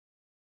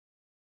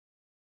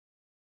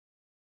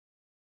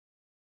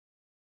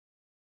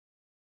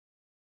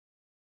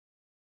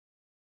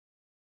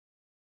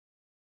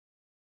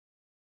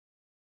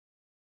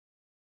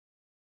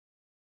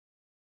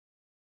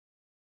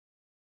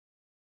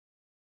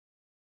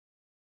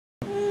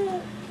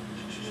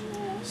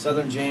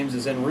Southern James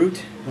is en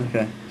route.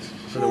 Okay.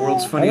 For the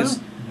world's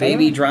funniest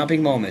baby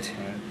dropping moment.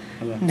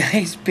 All right.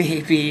 Nice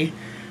baby.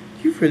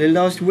 You've really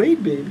lost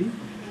weight, baby.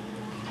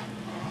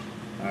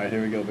 All right,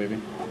 here we go,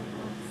 baby.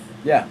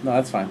 Yeah, no,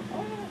 that's fine.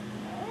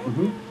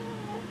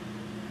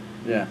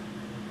 Yeah.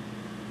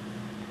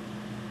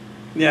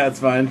 Yeah,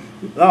 it's fine.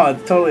 Oh,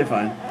 it's totally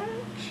fine.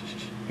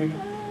 Here you go.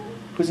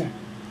 Who's there?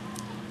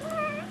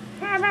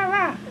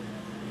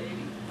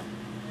 Baby.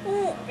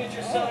 Get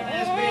your southern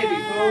ass baby,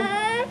 fool.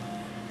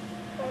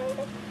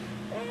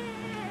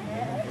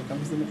 Here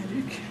comes the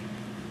magic.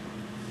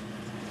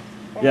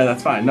 Yeah,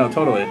 that's fine. No,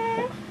 totally.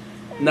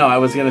 No, I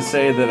was gonna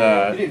say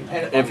that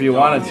if you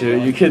wanted to,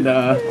 you could.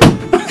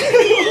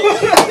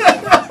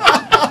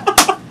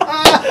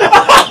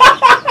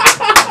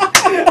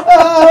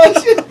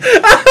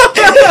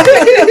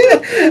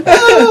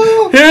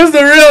 Here's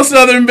the real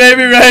Southern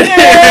baby right here.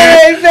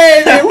 Hey,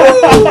 baby!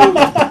 Woo!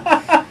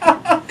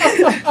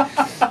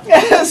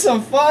 That's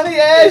some funny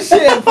ass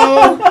shit,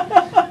 fool.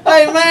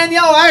 Hey, man,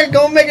 y'all are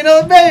gonna make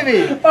another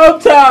baby.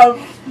 Up top.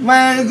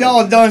 Man,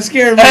 y'all done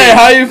scared me. Hey,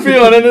 how you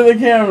feeling into the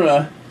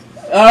camera?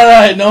 All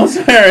right, no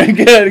swearing.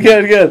 Good,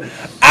 good, good.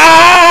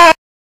 Ah!